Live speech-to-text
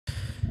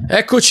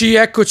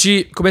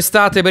Eccoci, come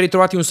state? Ben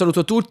ritrovati, un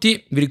saluto a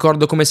tutti. Vi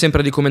ricordo come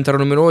sempre di commentare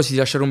numerosi, di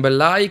lasciare un bel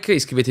like,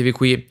 iscrivetevi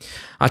qui,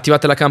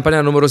 attivate la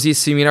campanella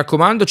numerosissimi, mi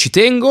raccomando, ci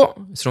tengo.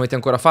 Se non avete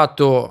ancora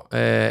fatto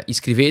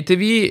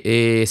iscrivetevi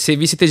e se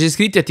vi siete già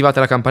iscritti attivate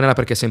la campanella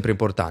perché è sempre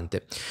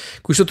importante.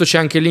 Qui sotto c'è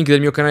anche il link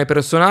del mio canale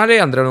personale,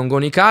 Andrea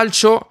Longoni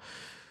Calcio,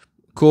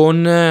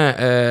 con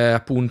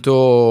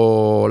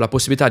appunto la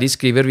possibilità di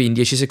iscrivervi in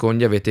 10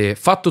 secondi, avete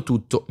fatto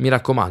tutto, mi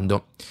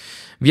raccomando.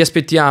 Vi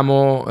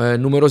aspettiamo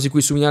numerosi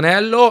qui su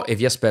Milanello e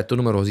vi aspetto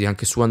numerosi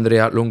anche su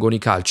Andrea Longoni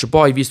Calcio.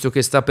 Poi, visto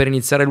che sta per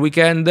iniziare il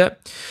weekend,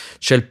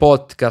 c'è il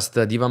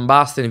podcast di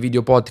BASTEN,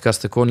 video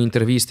podcast con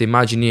interviste,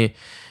 immagini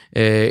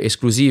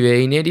esclusive e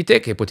inedite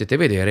che potete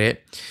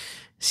vedere.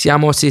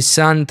 Siamo a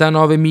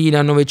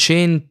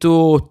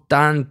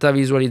 69.980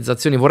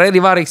 visualizzazioni, vorrei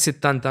arrivare ai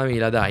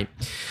 70.000, dai.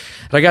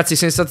 Ragazzi,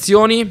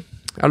 sensazioni?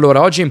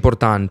 Allora, oggi è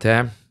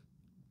importante,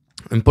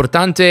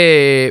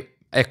 Importante,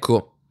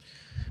 ecco,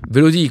 ve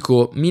lo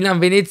dico,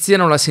 Milan-Venezia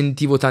non la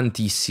sentivo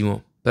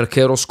tantissimo, perché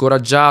ero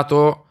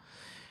scoraggiato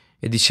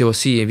e dicevo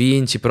sì,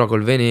 vinci però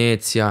col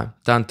Venezia,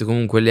 tante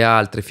comunque le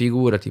altre,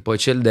 figurati, poi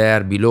c'è il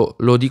derby,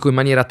 lo dico in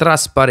maniera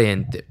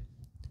trasparente.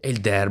 E il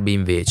derby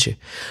invece.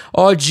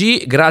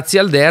 Oggi, grazie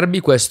al derby,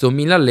 questo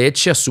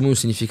Milan-Lecce assume un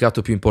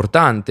significato più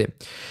importante,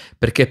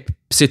 perché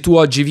se tu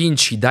oggi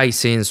vinci dai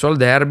senso al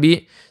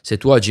derby, se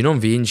tu oggi non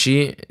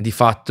vinci, di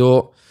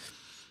fatto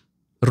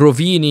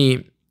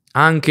rovini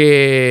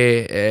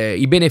anche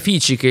i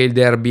benefici che il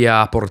derby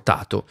ha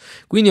portato.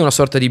 Quindi è una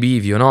sorta di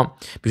bivio, no?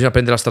 Bisogna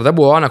prendere la strada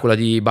buona, quella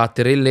di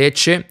battere il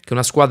Lecce, che è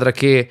una squadra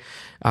che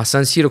a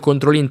San Siro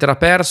contro l'Inter ha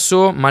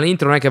perso, ma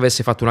l'Inter non è che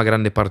avesse fatto una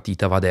grande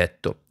partita, va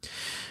detto.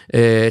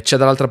 C'è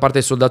dall'altra parte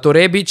il soldato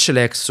Rebic,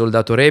 l'ex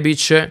soldato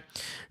Rebic,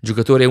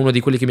 giocatore, uno di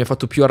quelli che mi ha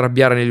fatto più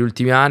arrabbiare negli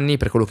ultimi anni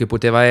per quello che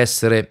poteva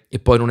essere e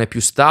poi non è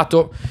più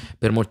stato,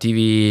 per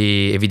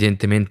motivi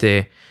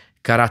evidentemente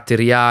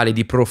caratteriali,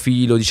 di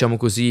profilo, diciamo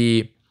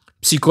così,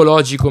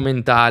 psicologico,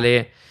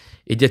 mentale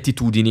e di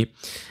attitudini.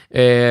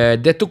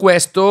 Detto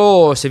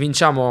questo, se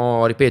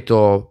vinciamo,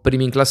 ripeto,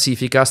 primi in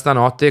classifica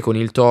stanotte con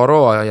il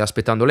Toro,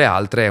 aspettando le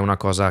altre, è una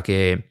cosa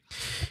che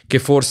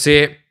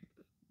forse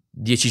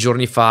 10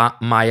 giorni fa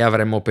mai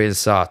avremmo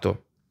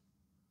pensato.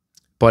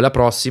 Poi la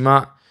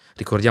prossima,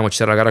 ricordiamoci,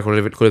 c'è la gara con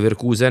le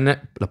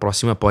Verkusen, la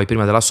prossima poi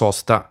prima della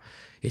sosta,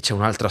 e c'è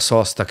un'altra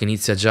sosta che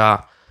inizia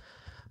già,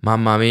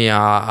 mamma mia,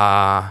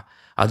 a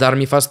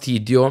darmi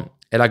fastidio,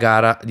 è la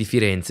gara di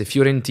Firenze,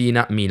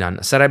 Fiorentina-Milan.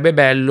 Sarebbe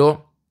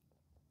bello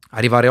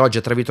arrivare oggi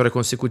a 3 vittorie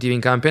consecutive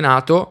in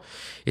campionato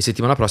e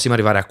settimana prossima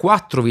arrivare a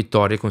 4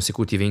 vittorie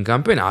consecutive in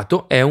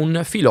campionato. È un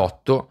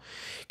filotto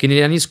che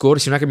negli anni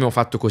scorsi non è che abbiamo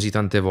fatto così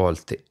tante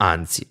volte,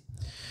 anzi.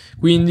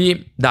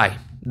 Quindi dai,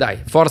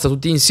 forza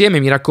tutti insieme,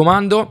 mi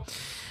raccomando,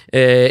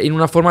 in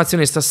una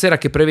formazione stasera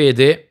che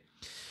prevede,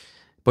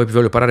 poi vi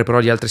voglio parlare però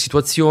di altre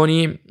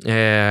situazioni,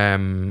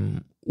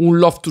 un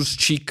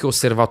Loftus-Cheek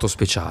osservato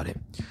speciale.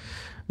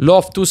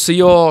 Loftus,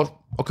 io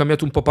ho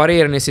cambiato un po'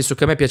 parere, nel senso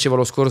che a me piaceva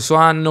lo scorso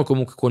anno,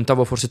 comunque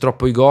contavo forse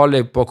troppo i gol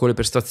e poco le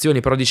prestazioni,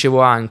 però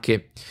dicevo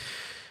anche,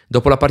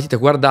 dopo la partita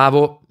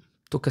guardavo,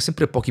 tocca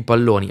sempre pochi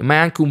palloni, ma è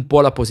anche un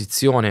po' la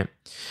posizione,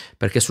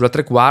 perché sulla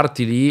tre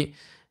quarti lì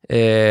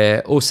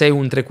o sei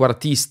un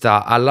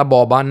trequartista alla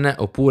Boban,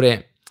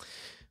 oppure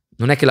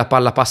non è che la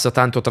palla passa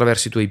tanto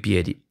attraverso i tuoi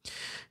piedi.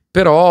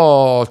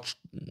 Però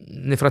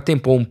nel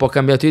frattempo ho un po'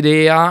 cambiato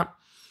idea,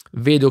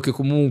 vedo che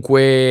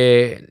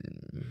comunque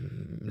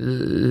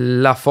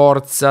la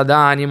forza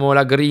d'animo,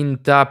 la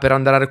grinta per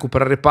andare a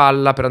recuperare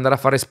palla, per andare a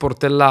fare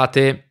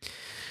sportellate,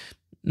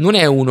 non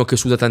è uno che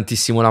suda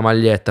tantissimo la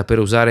maglietta, per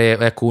usare,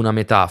 ecco, una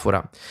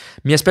metafora.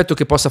 Mi aspetto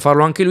che possa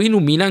farlo anche lui in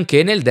un Milan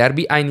che nel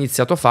derby ha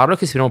iniziato a farlo e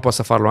che speriamo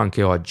possa farlo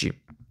anche oggi.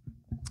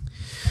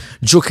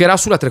 Giocherà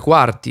sulla tre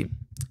quarti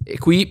e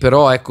qui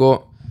però,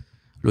 ecco,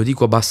 lo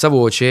dico a bassa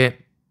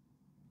voce,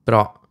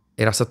 però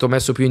era stato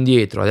messo più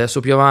indietro, adesso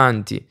più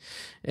avanti.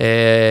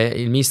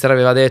 Il mister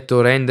aveva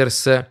detto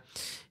Reinders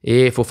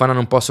e Fofana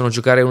non possono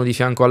giocare uno di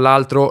fianco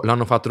all'altro,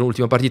 l'hanno fatto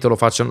nell'ultima partita, lo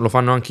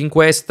fanno anche in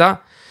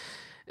questa.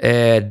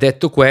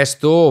 Detto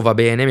questo, va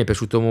bene, mi è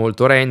piaciuto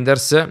molto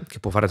Reinders, che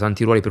può fare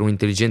tanti ruoli per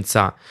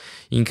un'intelligenza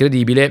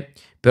incredibile,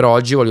 però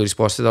oggi voglio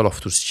risposte da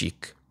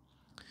Loftus-Cheek,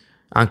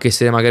 anche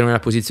se magari non è la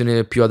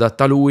posizione più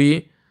adatta a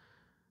lui,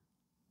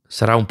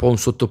 sarà un po' un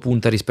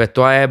sottopunta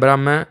rispetto a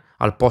Ebram,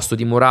 al posto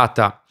di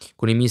Morata,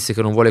 con il mister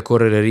che non vuole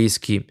correre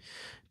rischi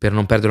per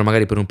non perderlo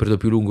magari per un periodo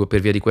più lungo per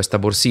via di questa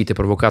borsite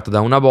provocata da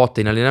una botta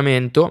in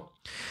allenamento.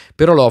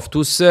 Però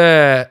Loftus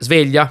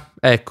sveglia,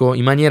 ecco,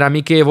 in maniera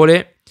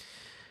amichevole,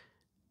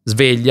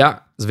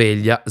 sveglia,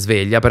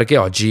 perché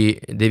oggi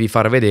devi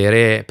far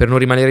vedere, per non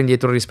rimanere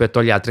indietro rispetto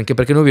agli altri, anche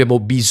perché noi abbiamo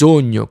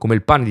bisogno, come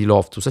il pane di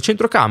Loftus. A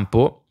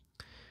centrocampo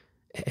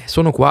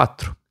sono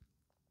 4.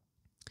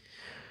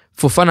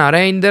 Fofana,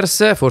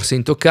 Reinders, forse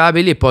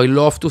intoccabili, e poi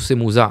Loftus e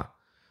Musà.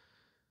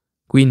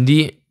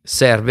 Quindi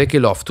serve che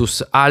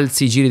Loftus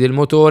alzi i giri del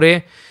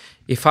motore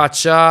e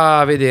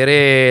faccia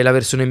vedere la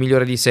versione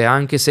migliore di sé,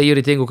 anche se io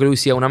ritengo che lui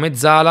sia una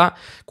mezzala.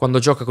 Quando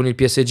gioca con il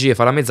PSG e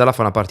fa la mezzala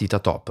fa una partita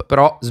top,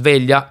 però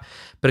sveglia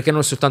perché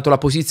non è soltanto la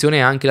posizione, è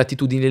anche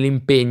l'attitudine e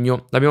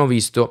l'impegno. L'abbiamo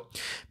visto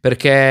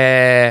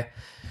perché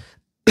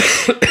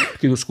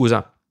chiedo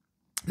scusa,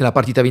 nella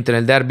partita vinta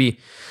nel derby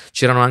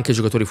c'erano anche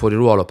giocatori fuori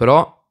ruolo,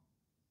 però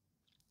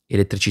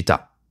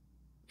elettricità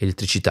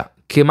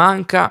che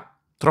manca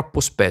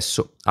troppo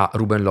spesso a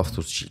Ruben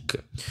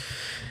Loftus-Cheek.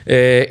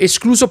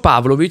 Escluso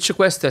Pavlovic,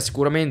 questa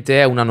sicuramente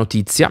è una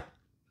notizia,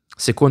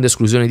 seconda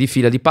esclusione di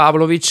fila di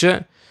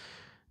Pavlovic,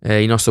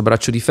 il nostro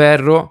braccio di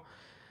ferro,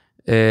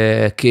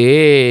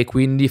 che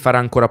quindi farà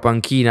ancora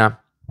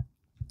panchina.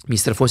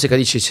 Mister Fonseca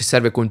dice ci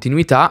serve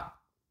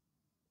continuità.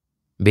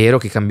 Vero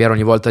che cambiare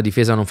ogni volta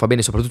difesa non fa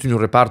bene, soprattutto in un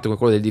reparto come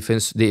quello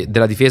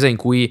della difesa in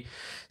cui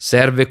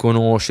serve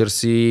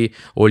conoscersi,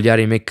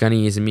 oliare i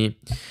meccanismi.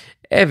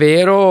 È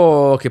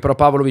vero che però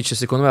Pavlovic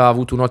secondo me aveva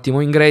avuto un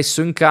ottimo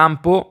ingresso in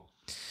campo,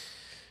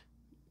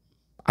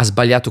 ha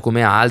sbagliato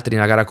come altri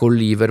nella gara con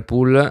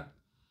Liverpool,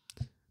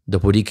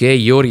 dopodiché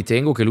io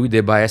ritengo che lui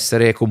debba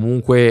essere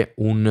comunque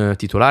un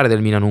titolare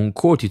del Milan, un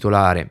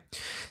co-titolare.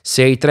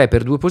 6-3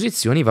 per 2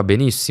 posizioni va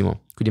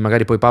benissimo, quindi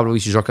magari poi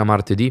Pavlovic gioca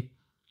martedì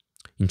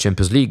in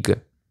Champions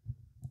League,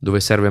 dove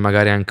serve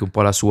magari anche un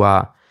po' la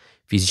sua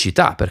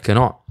fisicità, perché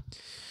no?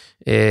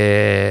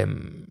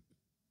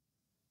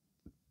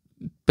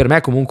 Per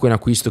me comunque è un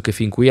acquisto che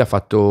fin qui ha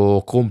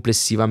fatto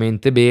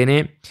complessivamente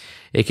bene.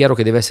 È chiaro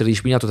che deve essere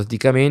disciplinato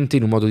tatticamente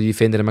in un modo di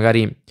difendere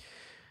magari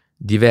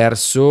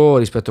diverso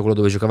rispetto a quello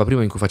dove giocava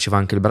prima, in cui faceva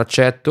anche il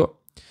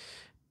braccetto,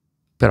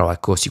 però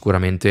ecco,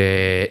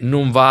 sicuramente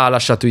non va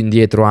lasciato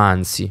indietro,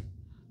 anzi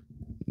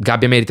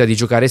Gabbia merita di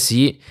giocare,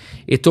 sì,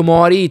 e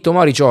Tomori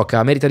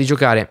gioca, merita di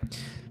giocare,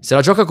 se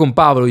la gioca con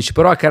Pavlovic,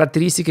 però ha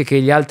caratteristiche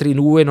che gli altri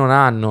due non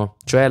hanno,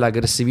 cioè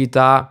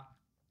l'aggressività,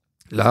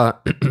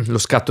 lo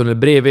scatto nel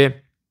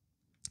breve,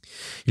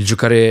 il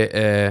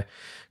giocare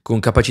con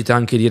capacità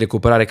anche di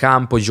recuperare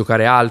campo, di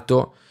giocare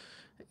alto,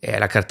 è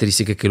la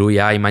caratteristica che lui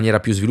ha in maniera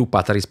più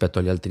sviluppata rispetto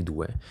agli altri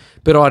due.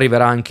 Però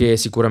arriverà anche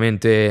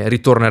sicuramente,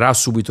 ritornerà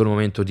subito il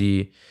momento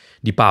di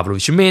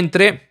Pavlovic,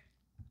 mentre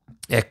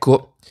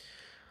ecco,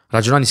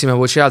 ragionando insieme a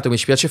voce alta come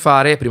ci piace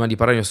fare, prima di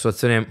parlare di una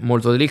situazione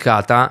molto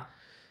delicata,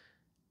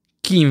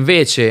 chi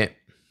invece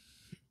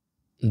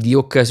di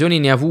occasioni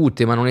ne ha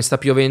avute ma non ne sta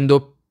più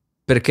avendo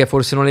perché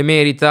forse non le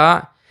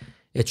merita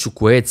è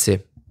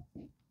Chukwueze.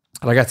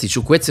 Ragazzi,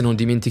 Chukwueze, non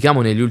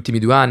dimentichiamo, negli ultimi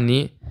 2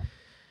 anni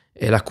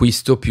è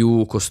l'acquisto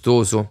più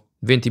costoso,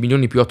 20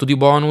 milioni più 8 di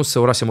bonus,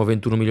 ora siamo a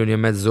 21 milioni e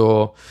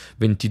mezzo,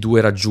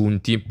 22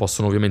 raggiunti,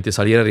 possono ovviamente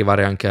salire e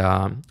arrivare anche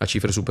a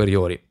cifre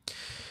superiori.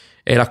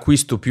 È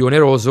l'acquisto più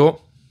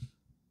oneroso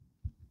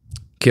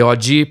che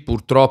oggi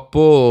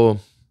purtroppo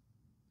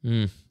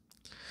non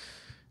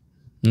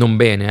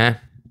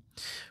bene,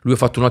 Lui ha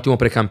fatto un ottimo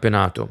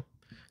precampionato,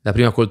 la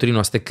prima col Torino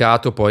ha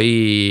steccato,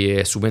 poi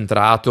è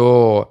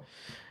subentrato,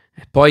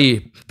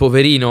 poi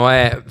poverino,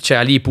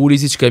 cioè lì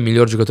Pulisic, che è il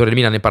miglior giocatore del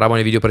Milan, ne parlavo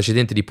nei video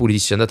precedenti di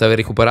Pulisic, andate a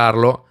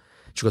recuperarlo,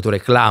 giocatore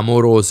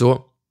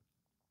clamoroso,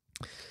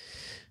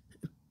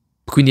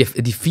 quindi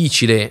è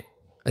difficile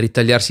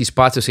ritagliarsi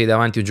spazio se hai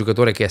davanti un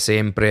giocatore che è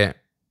sempre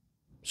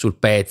sul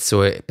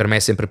pezzo e per me è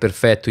sempre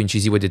perfetto,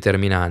 incisivo e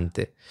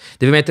determinante.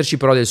 Deve metterci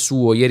però del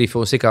suo. Ieri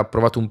Fonseca ha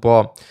provato un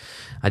po'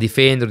 a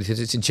difenderlo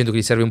dicendo che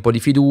gli serve un po' di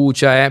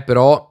fiducia,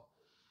 però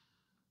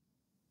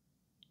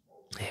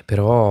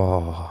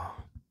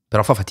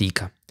fa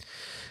fatica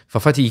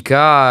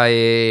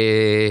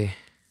e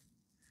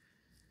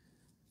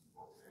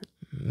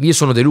io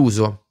sono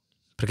deluso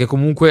perché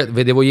comunque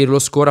vedevo ieri lo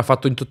score, ha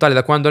fatto in totale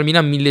da quando al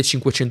Milan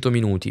 1500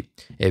 minuti,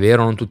 è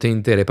vero non tutte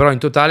intere, però in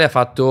totale ha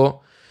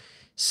fatto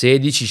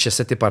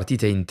 16-17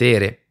 partite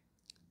intere.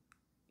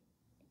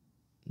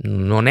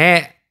 Non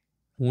è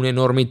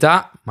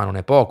un'enormità, ma non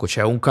è poco.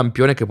 C'è un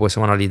campione che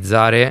possiamo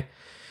analizzare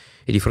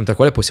e di fronte al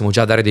quale possiamo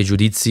già dare dei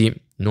giudizi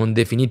non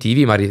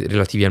definitivi, ma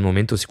relativi al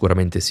momento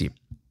sicuramente sì.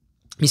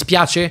 Mi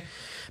spiace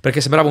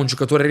perché sembrava un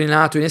giocatore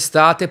rinato in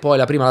estate, poi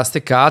la prima l'ha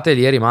steccata e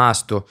lì è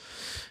rimasto.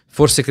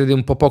 Forse crede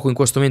un po' poco in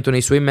questo momento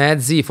nei suoi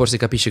mezzi, forse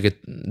capisce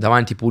che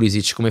davanti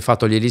Pulisic come fa a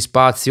togliergli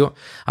spazio.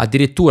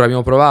 Addirittura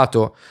abbiamo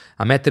provato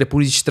a mettere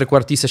Pulisic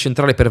trequartista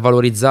centrale per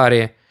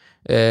valorizzare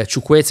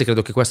Chukwueze,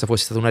 credo che questa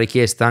fosse stata una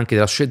richiesta anche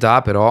della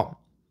società, però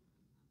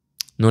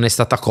non è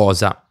stata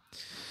cosa.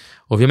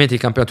 Ovviamente il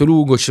campionato è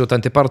lungo, ci sono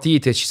tante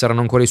partite, ci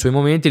saranno ancora i suoi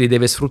momenti, li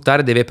deve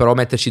sfruttare, deve però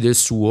metterci del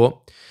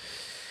suo,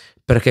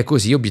 perché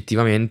così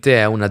obiettivamente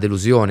è una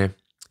delusione.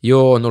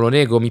 Io non lo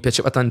nego, mi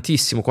piaceva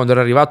tantissimo, quando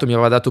era arrivato mi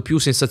aveva dato più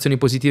sensazioni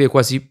positive,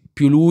 quasi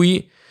più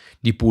lui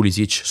di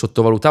Pulisic,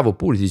 sottovalutavo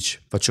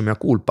Pulisic, faccio mia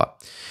colpa.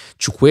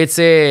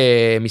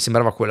 Chukwueze mi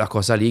sembrava quella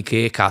cosa lì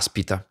che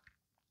caspita,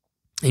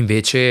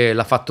 invece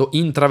l'ha fatto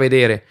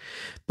intravedere.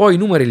 Poi i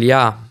numeri li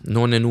ha,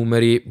 non i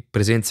numeri,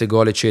 presenze,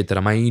 gol eccetera,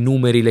 ma i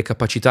numeri, le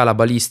capacità, la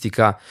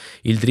balistica,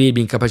 il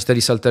dribbling, capacità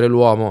di saltare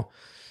l'uomo.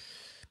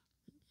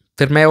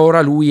 Per me ora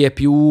lui è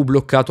più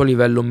bloccato a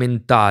livello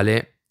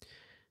mentale,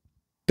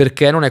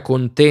 perché non è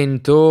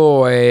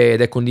contento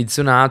ed è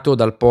condizionato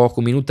dal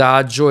poco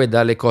minutaggio e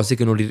dalle cose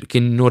che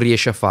non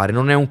riesce a fare.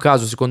 Non è un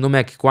caso secondo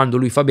me che quando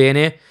lui fa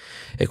bene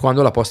e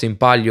quando la posta in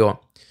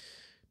palio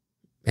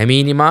è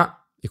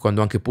minima e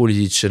quando anche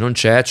Pulisic non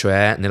c'è,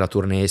 cioè nella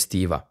tournée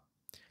estiva.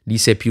 Lì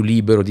sei più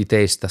libero di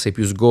testa, sei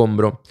più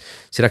sgombro.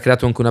 Si era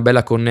creato anche una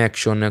bella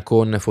connection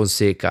con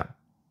Fonseca,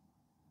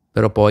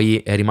 però poi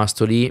è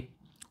rimasto lì,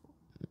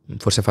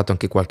 forse ha fatto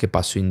anche qualche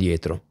passo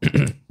indietro.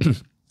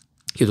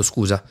 Chiedo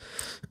scusa,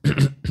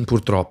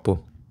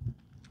 purtroppo.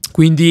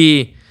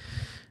 Quindi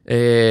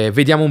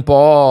vediamo un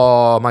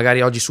po',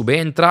 magari oggi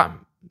subentra,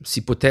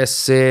 si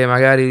potesse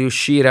magari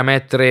riuscire a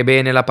mettere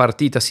bene la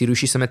partita, si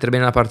riuscisse a mettere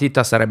bene la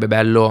partita sarebbe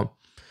bello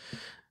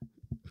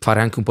fare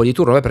anche un po' di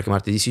turno, perché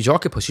martedì si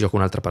gioca e poi si gioca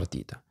un'altra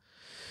partita.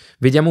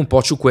 Vediamo un po'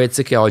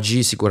 Chukwueze, che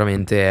oggi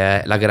sicuramente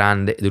è la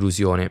grande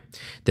delusione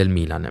del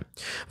Milan.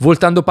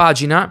 Voltando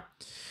pagina,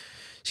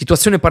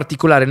 situazione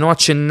particolare, non ho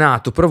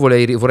accennato, però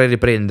vorrei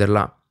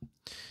riprenderla,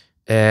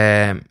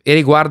 e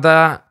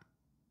riguarda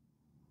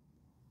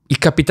il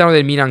capitano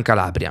del Milan,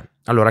 Calabria.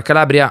 Allora,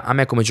 Calabria a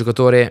me come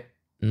giocatore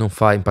non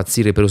fa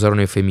impazzire, per usare un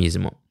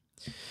eufemismo.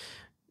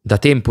 Da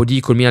tempo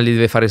dico il Milan gli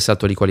deve fare il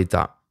salto di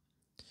qualità.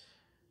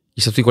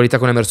 Il salto di qualità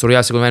con Emerson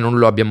Royal secondo me non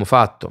lo abbiamo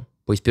fatto.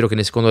 Poi spero che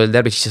nel secondo del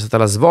derby ci sia stata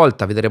la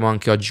svolta, vedremo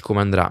anche oggi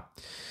come andrà.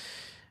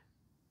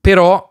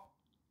 Però,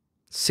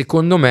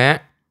 secondo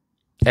me,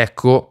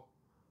 ecco,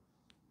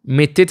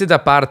 mettete da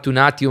parte un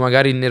attimo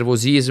magari il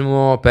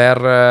nervosismo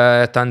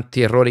per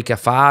tanti errori che ha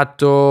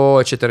fatto,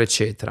 eccetera,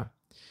 eccetera.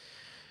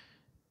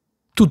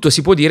 Tutto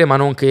si può dire, ma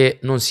non che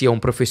non sia un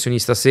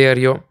professionista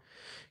serio,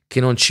 che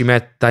non ci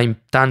metta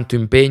tanto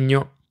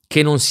impegno,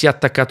 che non sia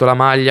attaccato alla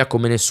maglia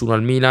come nessuno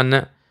al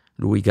Milan,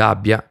 lui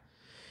Gabbia,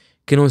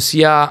 che non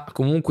sia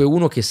comunque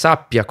uno che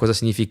sappia cosa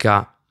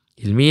significa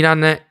il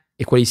Milan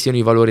e quali siano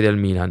i valori del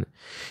Milan.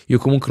 Io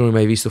comunque non ho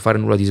mai visto fare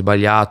nulla di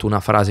sbagliato, una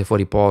frase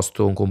fuori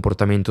posto, un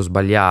comportamento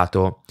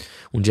sbagliato,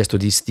 un gesto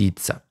di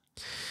stizza.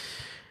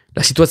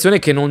 La situazione è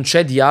che non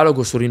c'è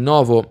dialogo sul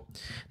rinnovo,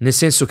 nel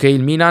senso che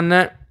il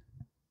Milan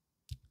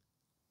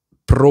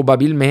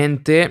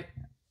probabilmente,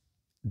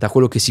 da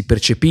quello che si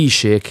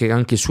percepisce e che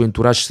anche il suo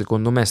entourage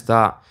secondo me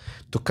sta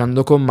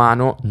toccando con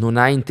mano, non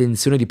ha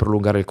intenzione di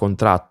prolungare il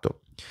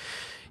contratto.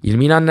 Il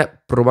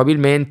Milan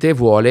probabilmente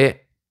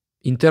vuole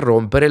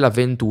interrompere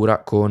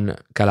l'avventura con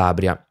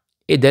Calabria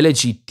ed è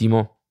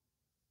legittimo,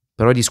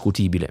 però è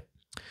discutibile.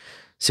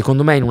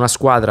 Secondo me in una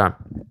squadra,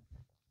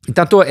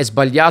 intanto è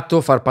sbagliato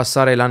far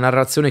passare la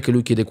narrazione che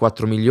lui chiede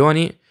 4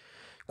 milioni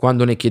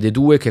quando ne chiede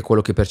 2, che è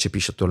quello che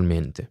percepisce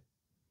attualmente,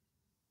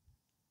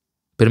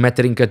 per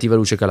mettere in cattiva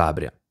luce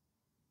Calabria,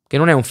 che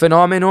non è un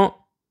fenomeno,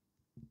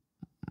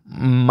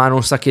 ma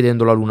non sta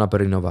chiedendo la luna per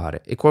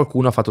rinnovare, e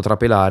qualcuno ha fatto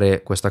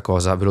trapelare questa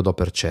cosa, ve lo do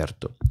per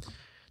certo,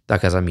 da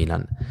casa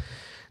Milan.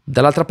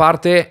 Dall'altra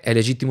parte è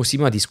legittimo sì,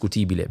 ma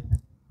discutibile.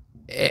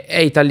 È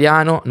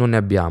italiano, non ne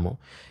abbiamo.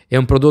 È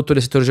un prodotto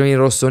del settore giovanile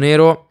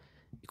rossonero,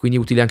 quindi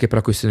utile anche per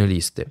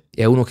acquistioniste.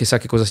 È uno che sa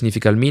che cosa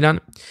significa il Milan,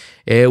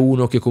 è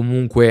uno che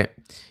comunque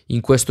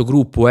in questo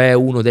gruppo è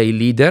uno dei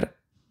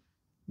leader,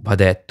 va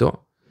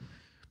detto.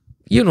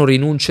 Io non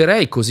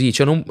rinuncerei così,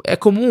 cioè non, è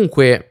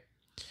comunque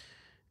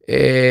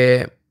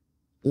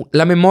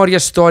la memoria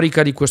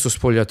storica di questo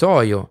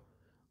spogliatoio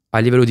a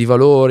livello di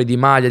valori, di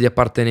maglia, di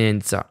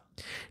appartenenza.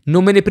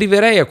 Non me ne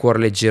priverei a cuor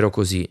leggero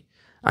così,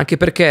 anche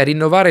perché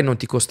rinnovare non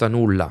ti costa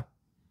nulla.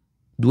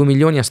 2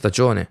 milioni a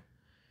stagione.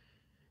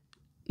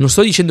 Non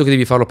sto dicendo che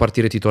devi farlo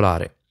partire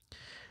titolare,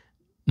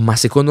 ma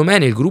secondo me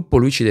nel gruppo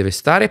lui ci deve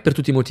stare per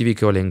tutti i motivi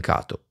che ho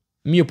elencato.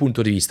 Mio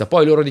punto di vista.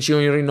 Poi loro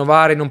decidono di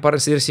rinnovare, non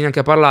sedersi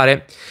neanche a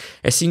parlare.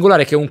 È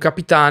singolare che un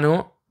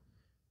capitano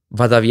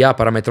vada via a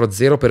parametro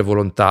zero per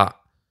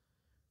volontà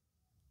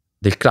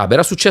del club.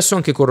 Era successo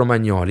anche con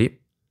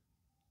Romagnoli,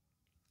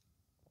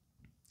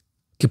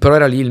 che però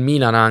era lì il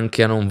Milan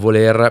anche a non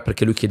voler,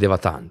 perché lui chiedeva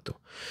tanto.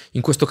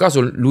 In questo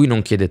caso lui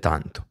non chiede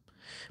tanto.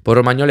 Poi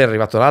Romagnoli è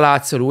arrivato alla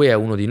Lazio, lui è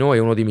uno di noi,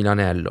 è uno di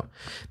Milanello.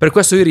 Per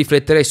questo io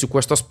rifletterei su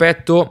questo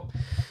aspetto.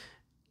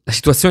 La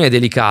situazione è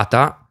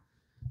delicata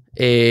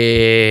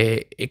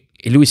e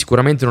lui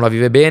sicuramente non la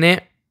vive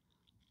bene,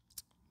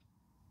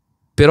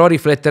 però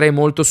rifletterei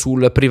molto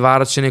sul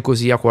privarcene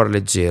così a cuor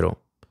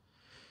leggero.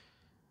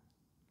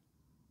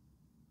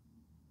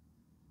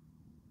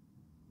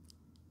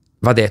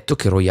 Va detto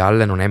che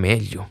Royal non è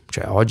meglio,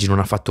 cioè oggi non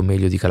ha fatto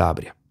meglio di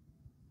Calabria.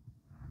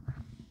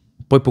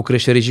 Poi può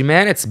crescere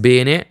Gimenez,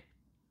 bene.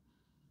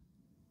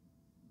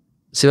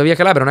 Se va via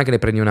Calabria non è che ne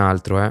prendi un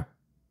altro,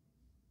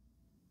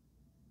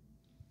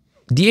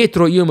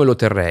 Dietro io me lo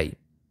terrei.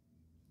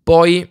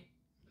 Poi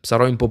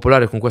sarò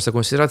impopolare con questa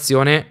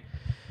considerazione,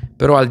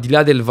 però al di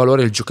là del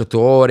valore del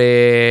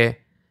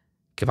giocatore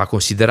che va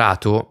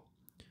considerato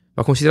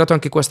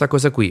anche questa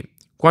cosa qui.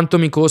 Quanto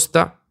mi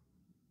costa?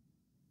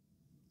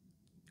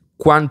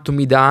 Quanto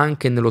mi dà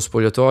anche nello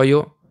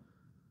spogliatoio?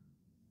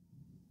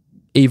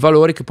 E i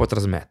valori che può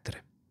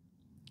trasmettere,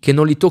 che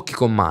non li tocchi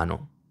con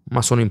mano,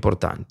 ma sono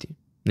importanti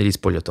negli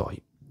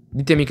spogliatoi.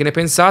 Ditemi che ne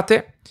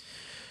pensate.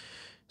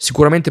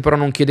 Sicuramente però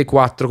non chiede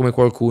 4 come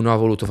qualcuno ha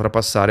voluto far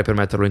passare per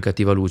metterlo in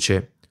cattiva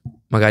luce,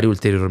 magari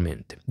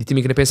ulteriormente.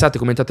 Ditemi che ne pensate,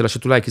 commentate,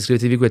 lasciate un like,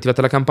 iscrivetevi qui,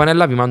 attivate la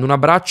campanella. Vi mando un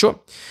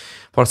abbraccio.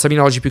 Forza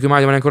Milan, oggi più che mai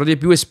domani ancora di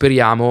più, e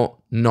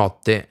speriamo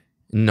notte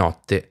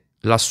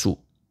lassù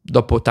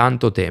dopo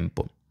tanto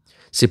tempo,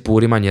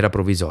 seppur in maniera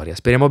provvisoria.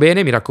 Speriamo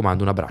bene, mi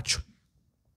raccomando, un abbraccio.